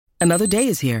Another day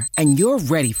is here, and you're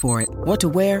ready for it. What to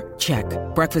wear? Check.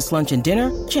 Breakfast, lunch, and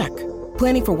dinner? Check.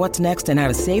 Planning for what's next and how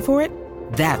to save for it?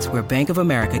 That's where Bank of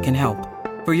America can help.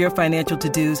 For your financial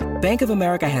to-dos, Bank of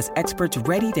America has experts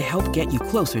ready to help get you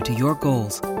closer to your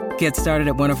goals. Get started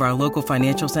at one of our local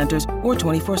financial centers or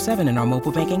 24/7 in our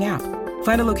mobile banking app.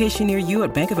 Find a location near you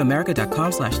at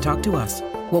bankofamerica.com/talktous.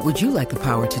 What would you like the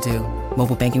power to do?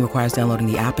 Mobile banking requires downloading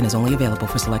the app and is only available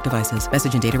for select devices.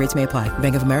 Message and data rates may apply.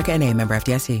 Bank of America N.A., member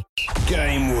FDIC.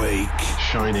 Game week.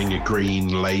 Shining a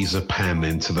green laser pen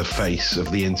into the face of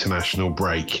the international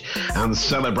break and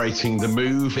celebrating the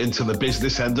move into the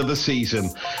business end of the season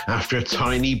after a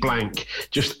tiny blank.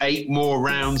 Just 8 more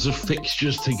rounds of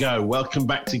fixtures to go. Welcome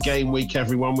back to Game Week,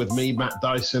 everyone, with me, Matt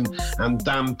Dyson, and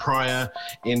Dan Pryor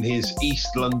in his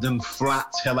East London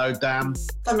flat. Hello, Dan.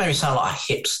 That made me sound like a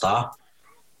hipster.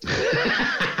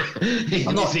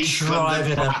 I'm not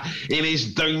driving in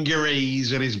his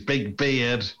dungarees and his big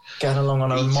beard, going along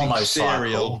on a monocycle.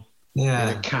 Cereal in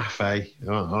a cafe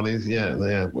on his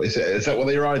Is that what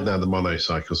they ride now? The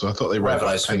monocycle. So I thought they ride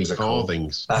like penny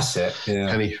farthings. That's it.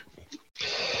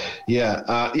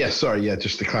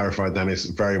 Just to clarify, Dan is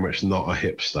very much not a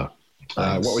hipster.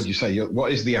 What would you say?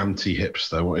 What is the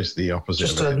anti-hipster? What is the opposite?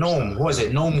 Just a norm. What is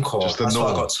it? Normcore. That's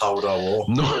what I got told I wore.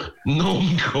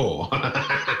 Normcore.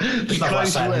 It's not like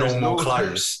saying normal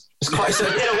clothes. It's quite. In a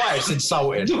way, it's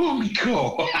insulting.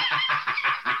 Normcore.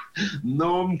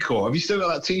 Normcore. Have you still got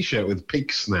that T-shirt with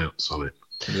pig snouts on it?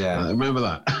 Yeah, remember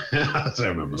that? I don't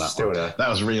remember that. Still there. That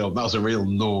was real. That was a real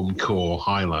Normcore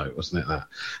highlight, wasn't it? That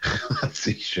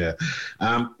T-shirt.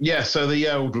 So the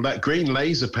old green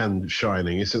laser pen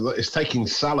shining. It's taking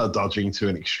Salah dodging to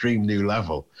an extreme new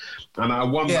level, and I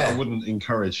wouldn't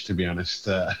encourage, to be honest.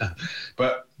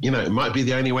 But it might be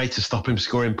the only way to stop him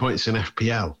scoring points in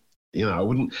FPL. I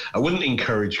wouldn't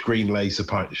encourage green laser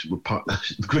pen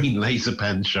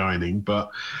shining, but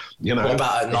what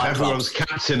about if everyone's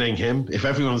captaining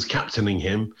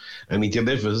him and he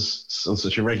delivers on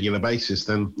such a regular basis,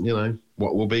 then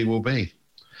what will be.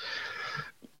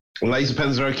 Laser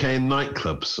pens are okay in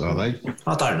nightclubs, are they?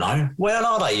 I don't know. Where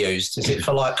are they used? Is it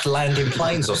for like landing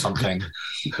planes or something?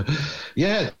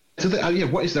 Yeah.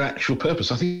 What is their actual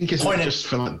purpose? I think it's just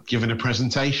for like giving a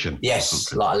presentation.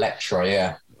 Yes, like a lecturer,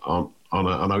 yeah. On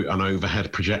an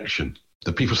overhead projection.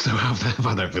 Do people still have them?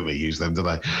 I don't think they use them, do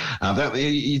they?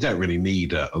 You don't really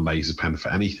need a laser pen for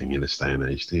anything in this day and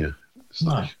age, do you?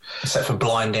 Except for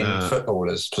blinding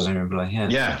footballers, presumably.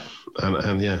 Yeah.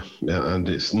 And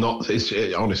it's not.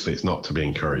 Honestly, it's not to be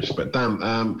encouraged. But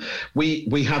Dan,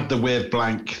 we had the weird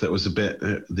blank that was a bit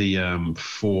the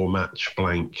 4-match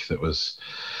blank that was.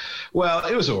 Well,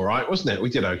 it was all right, wasn't it? We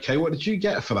did okay. What did you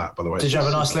get for that, by the way? Did you have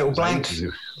a nice little blank?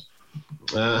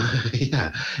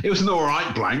 It was an all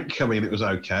right blank. I mean, it was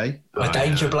okay. A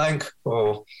danger blank?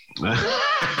 Or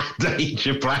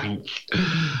danger blank.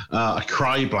 A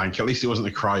cry blank. At least it wasn't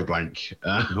a cry blank,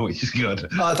 which is good.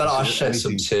 I don't know. I shed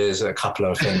some tears at a couple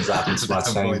of things that happened to my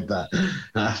team. That.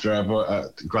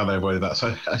 Glad I avoided that.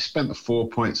 So I spent 4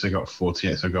 points. I got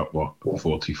 48. So I got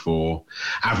 44.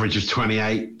 Average of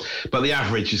 28. But the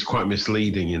average is quite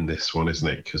misleading in this one, isn't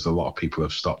it? Because a lot of people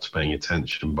have stopped paying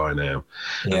attention by now.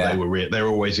 Yeah. And they're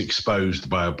always exposed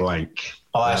by a blank.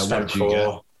 I spent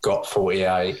 4. Got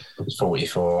 48,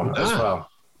 44 as well.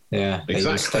 Yeah,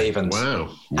 exactly. Stevens.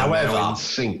 Wow. However, in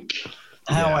sync.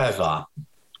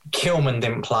 Kilman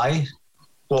didn't play.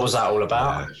 What was that all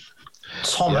about? Yeah.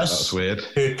 Thomas, that's weird.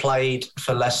 who played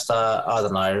for Leicester, I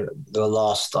don't know, the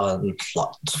last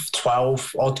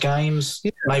 12 odd games,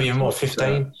 maybe even more,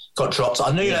 15, got dropped.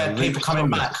 I knew there were people coming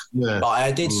back, but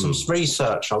I did some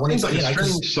research. I wanted to, a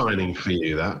strange signing for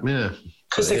you, that,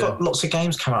 because they got lots of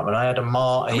games come up, and I had a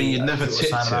Martin. I mean, you'd never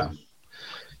tipped him.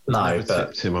 No, but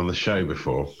tipped him on the show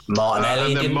before.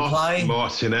 Martinelli didn't play.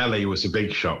 Martinelli was a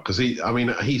big shock because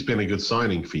he's been a good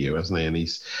signing for you, hasn't he? And he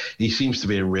seems to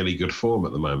be in really good form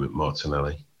at the moment,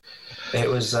 Martinelli. It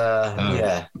was but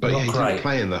not he great. didn't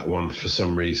play in that one for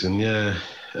some reason. Yeah,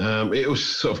 it was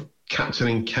sort of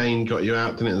captaining Kane got you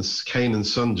out, didn't it? And Kane and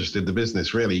Son just did the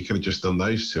business. Really, you could have just done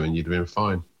those two, and you'd have been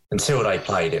fine. Until they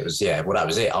played, it was well, that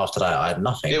was it. After that, I had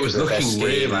nothing. It was looking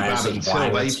really bad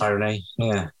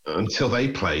until they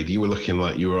played. You were looking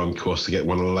like you were on course to get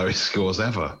one of the lowest scores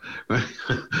ever. I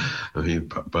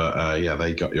mean, but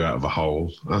they got you out of a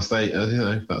hole. That's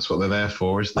that's what they're there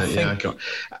for, isn't it?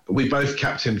 We both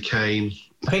captained Kane.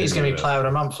 I think he's going to be player of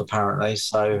the month, apparently.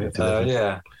 So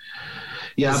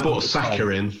Yeah, I bought Saka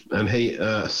in, and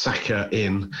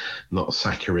not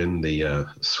saccharin, the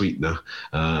sweetener.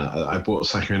 I bought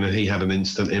Saka in, and he had an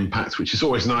instant impact, which is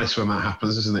always nice when that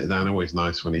happens, isn't it, Dan? Always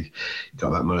nice when he got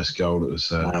that nice goal that was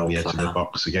on the edge of the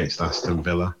box against Aston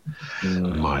Villa.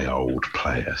 My old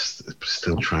player,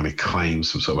 still trying to claim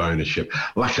some sort of ownership.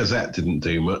 Lacazette didn't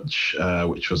do much,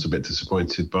 which I was a bit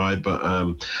disappointed by, but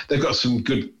they've got some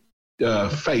good,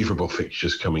 favourable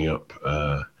fixtures coming up.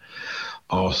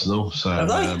 Arsenal, so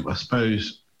I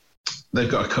suppose they've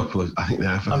got a couple of. I think they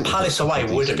have. And Palace away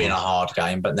would have been a hard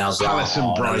game, but now's the Palace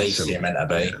and Brighton. At least you're meant to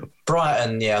be. Yeah.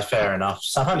 Brighton, fair enough.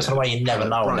 Southampton away, you never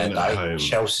know on their day.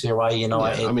 Chelsea away,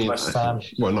 United, West Ham.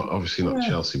 Well, not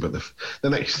Chelsea, but the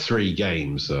next 3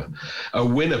 games are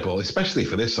winnable, especially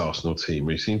for this Arsenal team,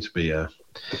 who seem to be a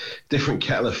different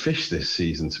kettle of fish this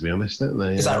season. To be honest, don't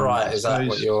they? Is that right? Is that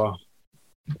what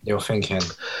you're thinking?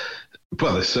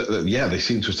 Well, they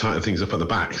seem to have tightened things up at the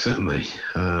back, certainly.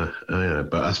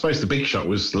 But I suppose the big shock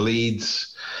was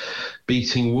Leeds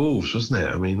beating Wolves, wasn't it?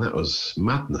 I mean, that was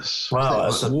madness. Wow,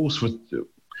 Wolves were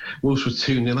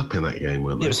 2-0 up in that game,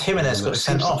 weren't they? It was Jimenez got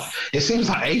sent off. It seems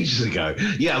like ages ago.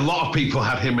 Yeah, a lot of people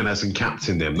had Jimenez and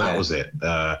captained him. That was it.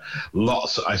 I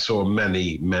saw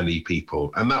many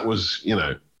people. And that was,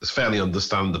 it's fairly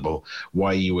understandable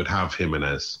why you would have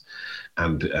Jimenez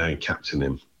and captain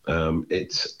him.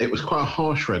 It was quite a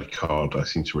harsh red card, I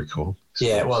seem to recall.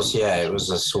 Yeah, it was. Yeah, it was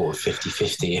a sort of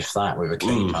 50-50, if that, with a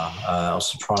keeper. I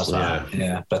was surprised at that.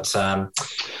 Yeah, but it's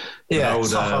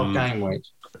a whole game week.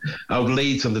 Old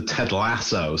Leeds under Ted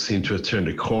Lasso seem to have turned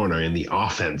a corner in the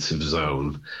offensive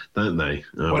zone, don't they?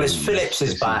 Phillips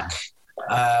is back.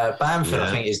 Bamford,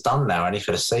 I think, is done now, only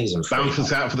for the season.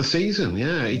 Bamford's out for the season.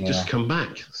 Yeah, he'd just come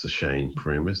back. It's a shame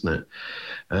for him, isn't it?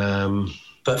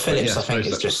 But Phillips, I think,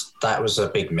 that was a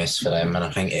big miss for them, and I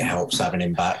think it helps having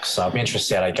him back. So I'll be interested to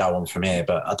see how they go on from here.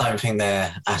 But I don't think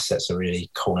their assets are really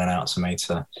calling out to me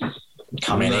to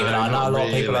come in. Even I know a lot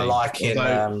of people are liking,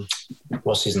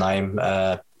 what's his name?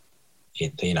 Rafinha,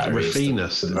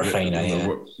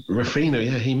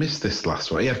 he missed this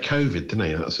last one. He had COVID, didn't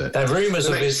he? That's it. The rumours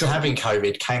of his having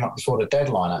COVID came up before the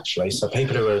deadline, actually. So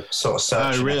people who were sort of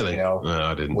searching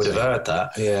I didn't would have heard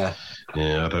that. Yeah.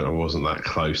 Yeah, I wasn't that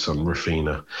close on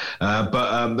Rafinha.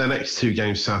 But the next 2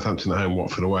 games, Southampton at home,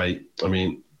 Watford away. I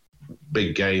mean,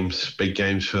 big games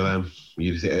for them.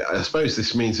 I suppose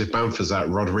this means if Bamford's out,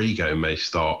 Rodrigo may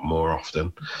start more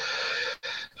often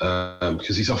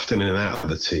because he's often in and out of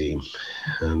the team.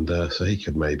 And so he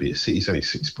could he's only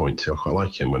 6.2. I quite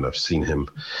like him when I've seen him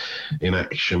in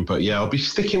action. But yeah, I'll be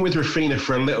sticking with Rafinha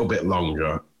for a little bit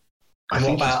longer. I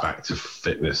think he's back to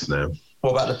fitness now.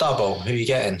 What about the double? Who are you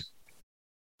getting?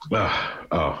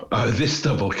 This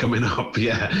double coming up,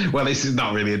 yeah. Well, this is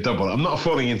not really a double. I'm not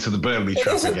falling into the Burnley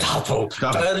trap again. It is a double.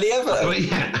 Burnley Everton. But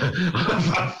yeah,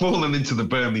 I've fallen into the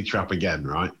Burnley trap again,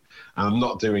 right? And I'm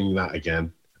not doing that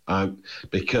again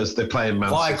because they're playing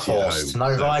Man City at home.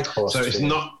 No Weghorst. So it's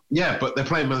not, but they're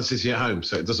playing Man City at home,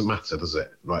 so it doesn't matter, does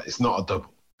it? Right, it's not a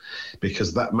double.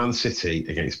 Because that Man City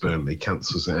against Burnley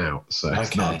cancels it out, so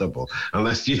it's not a double.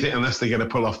 Unless they're going to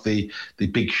pull off the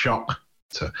big shock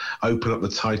to open up the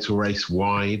title race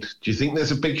wide. Do you think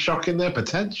there's a big shock in there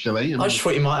potentially? I just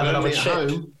thought you might have another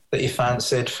chip that you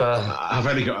fancied for. I've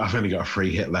only got a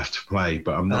free hit left to play,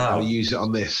 but I'm not going to use it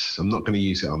on this.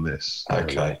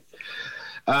 Okay.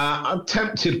 I'm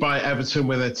tempted by Everton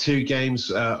with their 2 games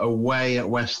away at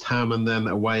West Ham and then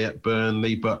away at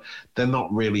Burnley, but they're not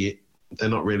really.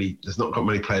 There's not got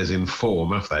many players in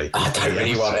form, have they? I don't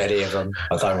really want any of them.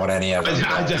 I don't want any of them.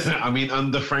 I mean,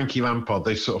 under Frankie Lampard,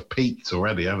 they've sort of peaked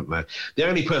already, haven't they? The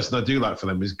only person I do like for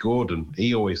them is Gordon.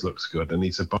 He always looks good, and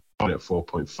he's a buy at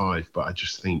 4.5. But I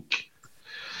just think...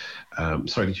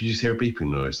 sorry, did you just hear a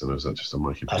beeping noise? Or was that just on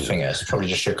my computer? I think it's probably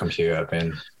just your computer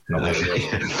being...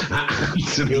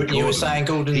 You were saying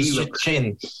Gordon's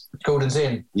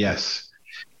in? Yes.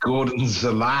 Gordon's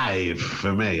alive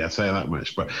for me, I'd say that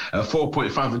much. But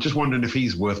 4.5, I'm just wondering if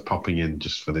he's worth popping in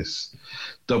just for this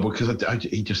double, because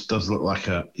he just does look like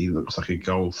a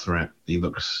goal threat. He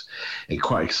looks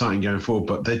quite exciting going forward,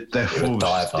 but their form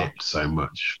dipped so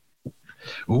much.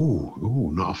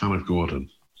 Ooh, not a fan of Gordon.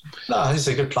 No, he's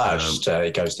a good player. He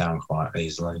goes down quite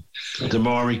easily.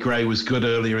 Damari Gray was good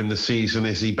earlier in the season.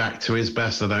 Is he back to his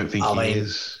best? I don't think he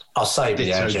is. I'll say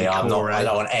BOG. I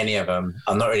don't want any of them.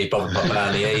 I'm not really bothered about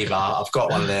Burnley either. I've got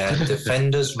one there.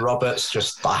 Defenders, Roberts,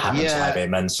 I happen to have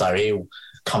him, and so he'll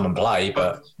come and play,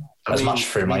 but much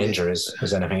through my injuries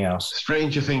as anything else.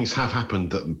 Stranger things have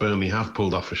happened that Burnley have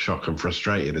pulled off a shock and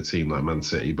frustrated a team like Man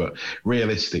City, but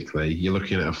realistically, you're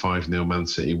looking at a 5-0 Man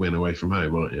City win away from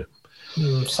home, aren't you?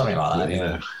 Something like that,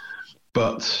 yeah.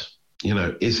 But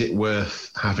is it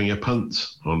worth having a punt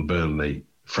on Burnley,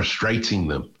 frustrating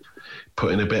them,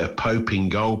 putting a bit of Pope in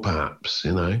goal, perhaps?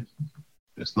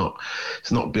 It's not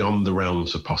beyond the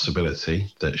realms of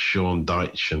possibility that Sean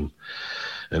Dyche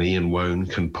and Ian Wone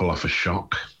can pull off a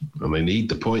shock, and they need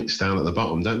the points down at the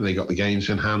bottom, don't they? They got the games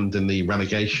in hand in the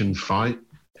relegation fight.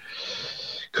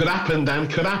 Could happen, Dan,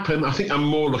 could happen. I think I'm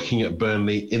more looking at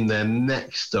Burnley in their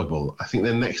next double. I think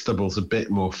their next double's a bit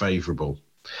more favourable.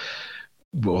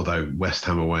 Although West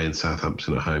Ham away and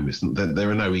Southampton at home,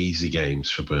 there are no easy games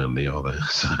for Burnley, are there?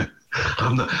 So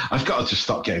I've got to just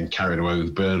stop getting carried away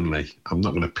with Burnley. I'm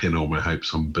not going to pin all my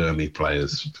hopes on Burnley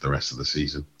players for the rest of the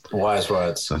season. Wise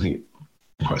words. So I think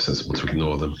it's quite sensible to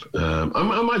ignore them.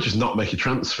 I might just not make a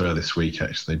transfer this week,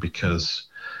 actually, because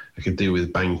I could do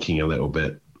with banking a little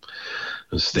bit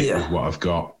and stick with what I've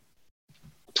got.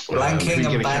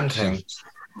 Blanking and banking.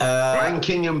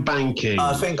 Blanking and banking.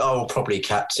 I think I will probably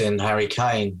captain Harry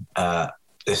Kane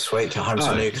this week at home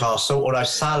to Newcastle, although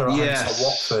Salah at home to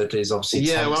Watford is obviously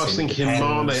tempting. I was thinking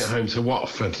Mane at home to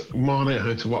Watford. Mane at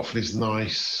home to Watford is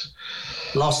nice.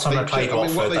 Last time they played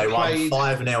Watford, they won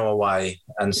 5-0 away,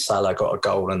 and Salah got a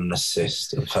goal and an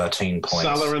assist and 13 points.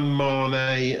 Salah and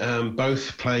Mane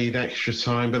both played extra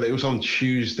time, but it was on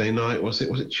Tuesday night. Was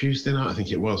it Tuesday night? I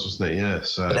think it was, wasn't it? Yeah.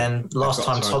 So but then last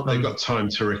time Tottenham... They've got time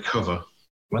to recover.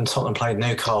 When Tottenham played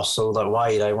Newcastle that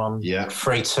way, they won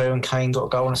 3-2, and Kane got a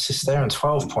goal and assist there and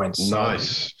 12 points. So.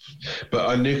 Nice. But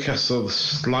are Newcastle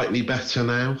slightly better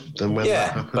now than when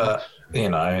that happened? But,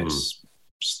 it's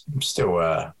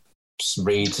still...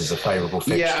 reads as a favourable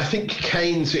fixture. Yeah, I think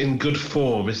Kane's in good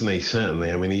form, isn't he?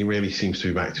 Certainly. I mean, he really seems to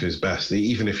be back to his best.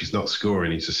 Even if he's not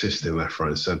scoring, he's assisting left, right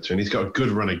and centre. And he's got a good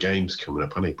run of games coming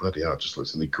up, hasn't he? Bloody hell, just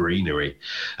looks at the greenery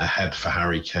ahead for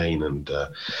Harry Kane. And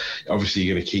obviously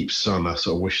you're going to keep Son. I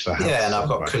sort of wish that happened. Yeah, and I've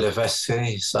got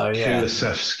Kulusevski. So,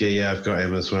 Kulusevski, I've got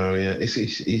him as well, yeah.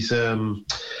 He's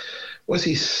what's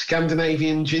he,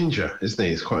 Scandinavian ginger, isn't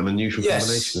he? It's quite an unusual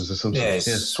combination. Is there something? Yeah,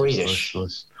 he's Swedish.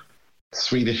 Nice.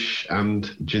 Swedish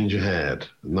and ginger-haired.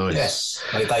 Nice. Yes.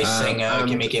 They sing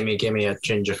Gimme, Gimme, Gimme a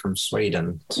Ginger from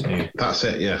Sweden too. That's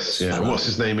it, yes. Yeah. And what's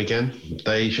his name again?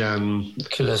 Dejan...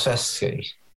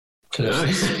 Kulusevski.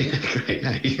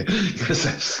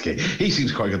 Kulusevski. He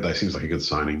seems quite good, though. Seems like a good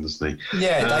signing, doesn't he?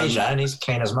 Yeah, Dejan. He's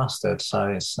keen as mustard, so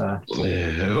it's...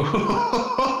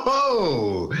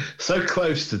 So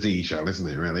close to Dejan, isn't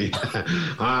it, really?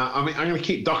 I mean, I'm going to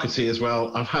keep Doherty as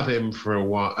well. I've had him for a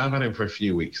while. I've had him for a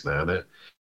few weeks now. And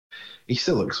he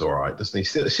still looks all right, doesn't he?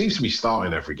 Still, it seems to be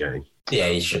starting every game. Yeah,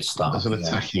 he should start. As an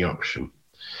attacking option.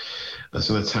 As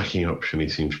an attacking option, he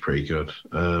seems pretty good.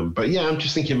 But yeah, I'm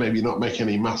just thinking maybe not make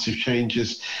any massive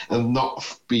changes and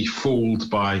not be fooled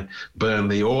by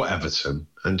Burnley or Everton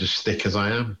and just stick as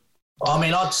I am. I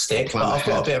mean, I'd stick, but I've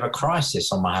got a bit of a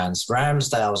crisis on my hands.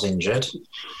 Ramsdale's injured.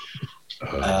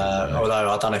 Although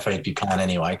I don't know if he'd be playing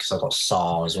anyway because I've got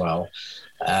Sarr as well.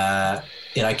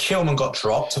 Kilman got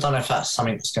dropped. I don't know if that's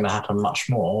something that's going to happen much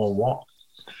more or what.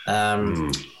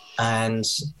 And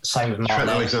same with Martin. Trent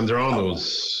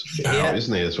Alexander-Arnold's out,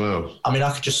 isn't he, as well? I mean,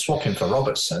 I could just swap him for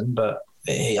Robertson, but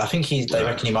I think they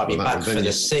reckon he might be back for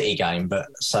the City game, but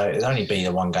so it'd only be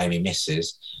the one game he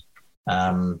misses.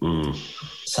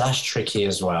 So that's tricky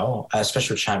as well,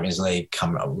 especially with Champions League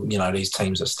coming up, these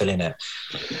teams are still in it.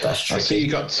 That's tricky. I see you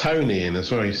got Tony in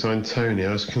as well. You signed Tony.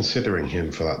 I was considering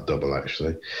him for that double,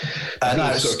 actually.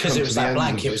 No, it's because it was that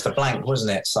blank. It was the blank,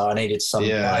 wasn't it? So I needed some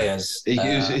players.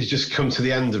 He's just come to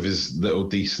the end of his little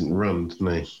decent run,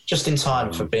 didn't he? Just in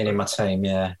time for being in my team,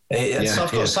 So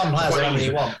I've got some players I don't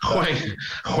really want.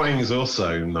 Huang's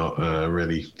also not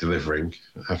really delivering,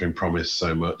 having promised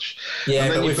so much. Yeah,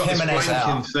 and then but you've with got him this and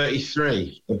blank in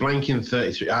 33. The blank in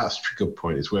 33. That's a good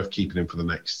point. It's worth keeping him for the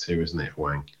next two, isn't it,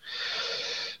 Huang?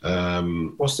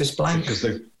 What's this blank? Because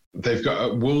they've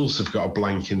got Wolves have got a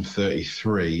blank in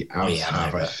 33.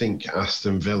 I think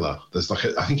Aston Villa. There's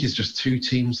I think it's just two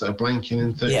teams that are blanking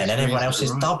in 33. Yeah, and then everyone else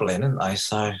is doubling, isn't they?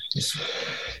 So it's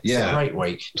a great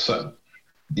week. So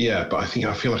but I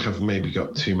feel like I've maybe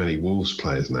got too many Wolves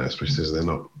players now, especially as they're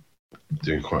not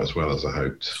doing quite as well as I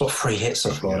hoped. It's what free hits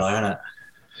are for, isn't it?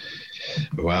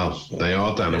 Well, they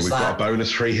are done, and we've got a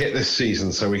bonus free hit this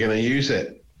season, so we're going to use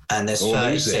it. And there's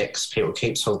 36 people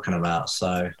keep talking about,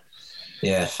 so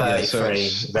 33,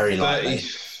 very likely.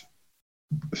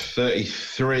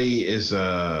 33 is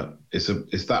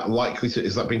that likely to?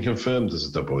 Is that being confirmed as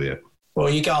a double yet? Well,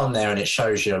 you go on there and it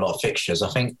shows you a lot of fixtures. I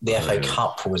think the FA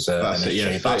Cup was an issue.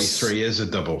 Yeah, 33 is a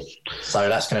double. So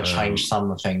that's going to change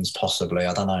some things possibly.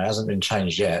 I don't know. It hasn't been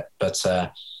changed yet, but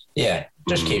Yeah,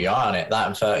 just keep your eye on it. That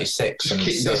and 36.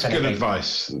 That's good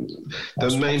advice.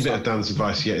 The main bit of Dan's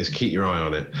advice, is keep your eye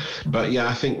on it. But yeah,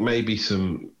 I think maybe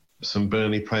some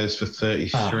Burnley players for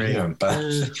 33. You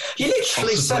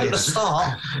literally said at the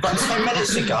start, about 10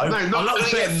 minutes ago, I'm not going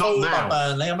to get fooled by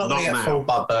Burnley. I'm not going to get fooled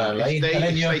by Burnley.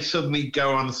 If they suddenly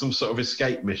go on some sort of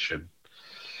escape mission,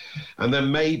 and then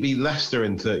maybe Leicester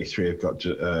in 33 have got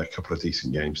a couple of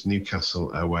decent games. Newcastle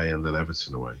away and then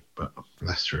Everton away. But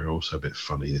Leicester are also a bit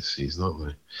funny this season, aren't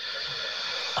they?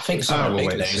 I think some of the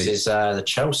big news is the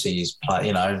Chelsea's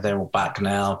play. They're all back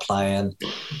now playing.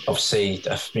 Obviously,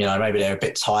 maybe they're a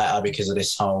bit tighter because of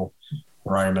this whole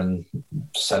Roman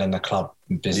selling the club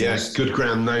business. Yeah, good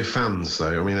ground, no fans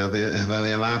though. I mean, are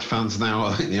they allowed fans now?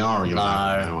 I think they are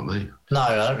allowed now, aren't they? No,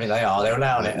 I don't think they are. They're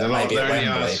allowing it. Maybe at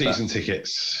Wembley, season ticket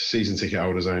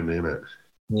holders only, isn't it?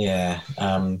 Yeah.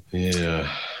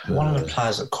 One of the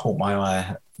players that caught my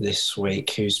eye this week,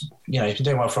 who's he's been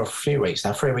doing well for a few weeks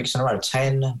now, 3 weeks in a row,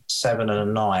 10, 7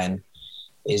 and 9,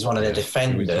 is one of their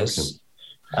defenders.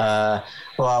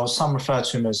 Some refer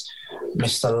to him as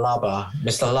Mr. Lover.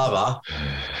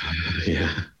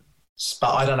 Yeah.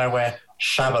 But I don't know where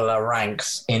Shabala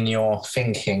ranks in your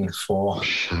thinking for...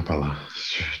 Shabala.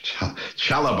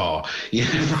 Chalabar. Yeah,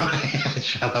 right.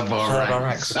 Chalabar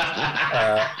ranks.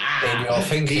 In your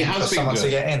thinking for someone to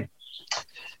get in.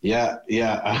 Yeah.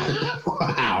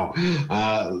 Wow.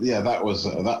 That was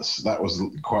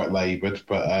quite laboured,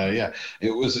 but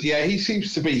it was. Yeah, he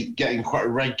seems to be getting quite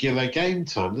regular game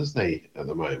time, doesn't he, at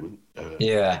the moment? And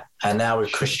now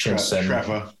with Christensen,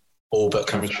 Trevor, all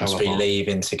but must be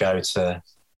leaving to go to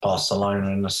Barcelona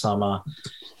in the summer.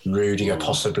 Rudiger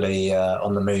possibly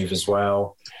on the move as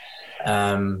well.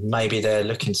 Maybe they're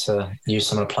looking to use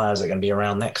some of the players that are going to be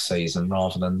around next season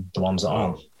rather than the ones that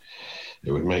aren't.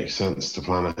 It would make sense to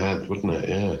plan ahead, wouldn't it?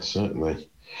 Yeah, certainly.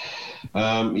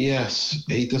 Yes,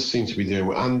 he does seem to be doing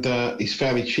well. And he's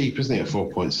fairly cheap, isn't he, at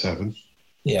 4.7?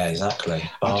 Yeah, exactly.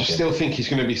 I just still think he's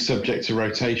going to be subject to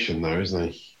rotation, though,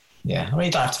 isn't he? Yeah, I mean,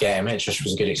 you don't have to get him. It just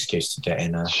was a good excuse to get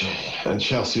in. And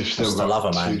Chelsea have still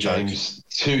got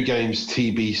two games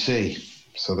TBC.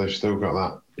 So they've still got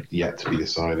that yet to be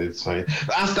decided. So,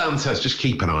 as Dan says, just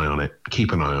keep an eye on it.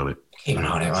 Keep an eye on it. Keep an eye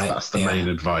on it, right? That's the main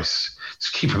advice.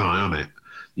 Just keep an eye on it.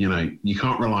 You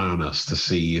can't rely on us to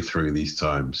see you through these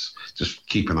times. Just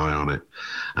keep an eye on it.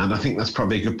 And I think that's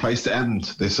probably a good place to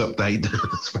end this update,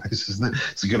 I suppose, isn't it?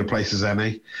 It's as good a place as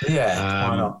any. Yeah,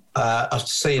 why not? I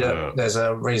see that there's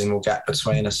a reasonable gap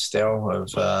between us still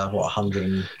of,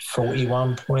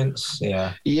 141 points?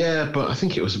 Yeah. Yeah, but I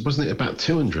think wasn't it about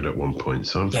 200 at one point?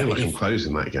 So I feel like I'm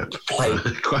closing that gap. Played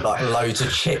like loads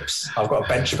of chips. I've got a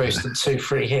bench boost and 2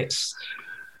 free hits.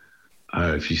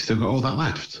 Oh, have you still got all that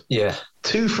left? Yeah.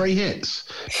 2 free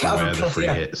hits? Where are the free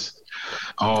hits?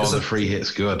 Oh, the free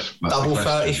hit's good. That's double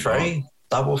 33,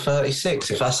 double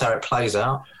 36. If that's how it plays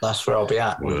out, that's where I'll be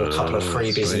at with a couple of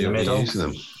freebies in the middle.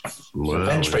 The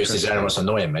bench boost is what's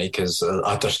annoying me because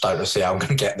I just don't see how I'm going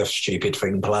to get the stupid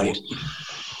thing played.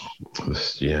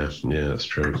 Yeah, that's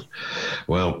true.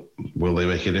 Well, will they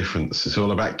make a difference? It's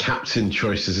all about captain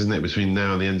choices, isn't it? Between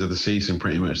now and the end of the season,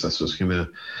 pretty much. That's what's gonna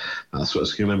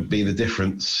be the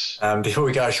difference. Before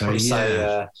we go, I should probably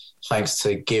say thanks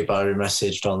to Gibbo, who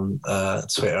messaged on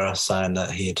Twitter saying that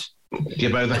he'd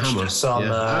Gibbo the Hammer.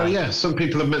 Some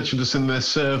people have mentioned us in their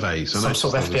surveys. Some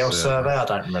sort of FPL survey. I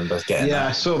don't remember getting that.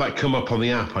 I saw that come up on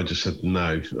the app. I just said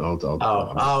no. It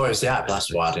was the app.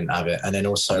 That's why I didn't have it. And then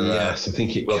also, yes, I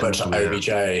think it Robert OBJ.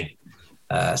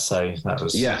 So that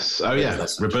was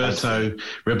Roberto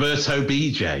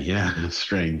BJ. Yeah, that's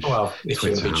strange. Well, if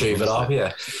you're going to be juvenile,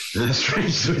 yeah,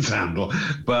 strange Twitter handle.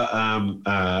 But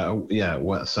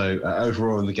so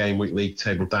overall in the game week league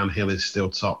table, Dan Hill is still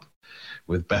top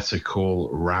with Better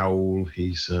Call Raul.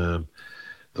 He's the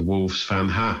Wolves fan.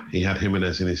 He had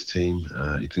Jimenez in his team.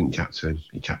 He didn't captain him.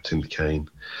 He captained Kane.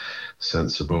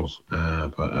 Sensible.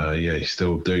 He's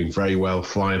still doing very well,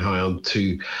 flying high on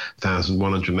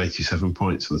 2,187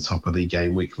 points at the top of the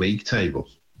game week league table.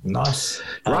 Nice.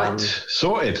 Right,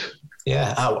 sorted.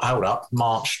 Yeah, hold up.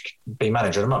 March, be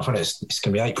manager of the month, it's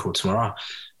going to be April tomorrow.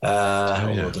 Or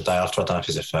the day after. I don't know if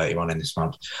it's a 31 in this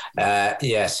month.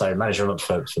 So manager of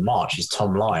the month for March is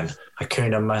Tom Line.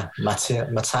 Hakuna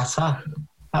Matata.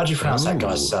 How do you pronounce that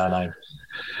guy's surname?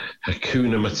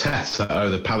 Hakuna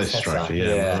Matata. The Palace striker.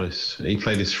 Yeah, nice. He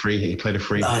played a free hit. A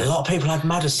lot of people had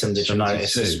Maddison. Did you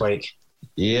notice this week?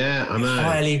 Yeah, I know. He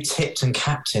finally tipped and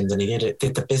captained, and he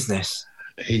did the business.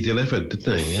 He delivered,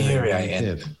 didn't he? Infuriating. Yeah, he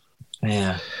did.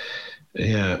 Yeah.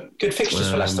 Yeah. Good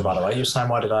fixtures for Leicester, by the way. You were saying,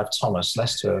 why did I have Thomas?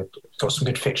 Leicester got some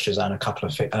good fixtures and a couple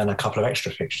of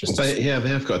extra fixtures. They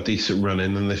have got a decent run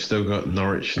in, and they've still got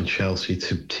Norwich and Chelsea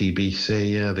to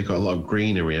TBC. Yeah, they've got a lot of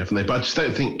greenery, haven't they? But I just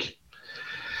don't think.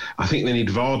 I think they need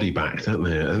Vardy back, don't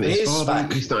they? And he is Vardy,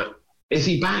 back. He's not. Is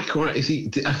he back, or is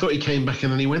he? I thought he came back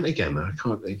and then he went again. I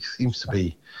can't. He seems to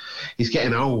be. He's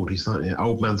getting old. He's like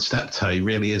old man steptoe. He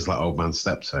really is like old man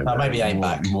steptoe. No, maybe he ain't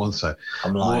back. More so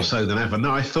than ever.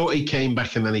 No, I thought he came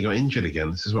back and then he got injured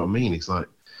again. This is what I mean. He's like.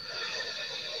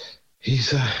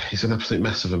 He's an absolute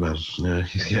mess of a man. Yeah,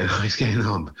 he's getting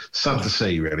on. Sad to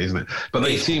see, really, isn't it? But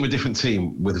they seem a different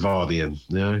team with Vardy in.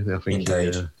 I think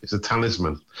it's a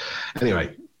talisman.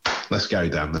 Anyway. Let's go,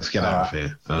 Dan. Let's get out of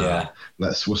here.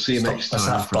 We'll see you next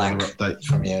time for another update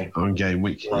from you on game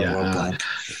week.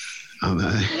 And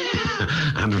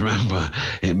remember,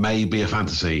 it may be a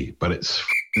fantasy, but it's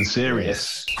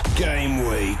serious. Game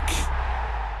week.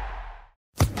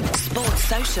 Sports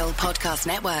Social Podcast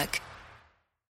Network.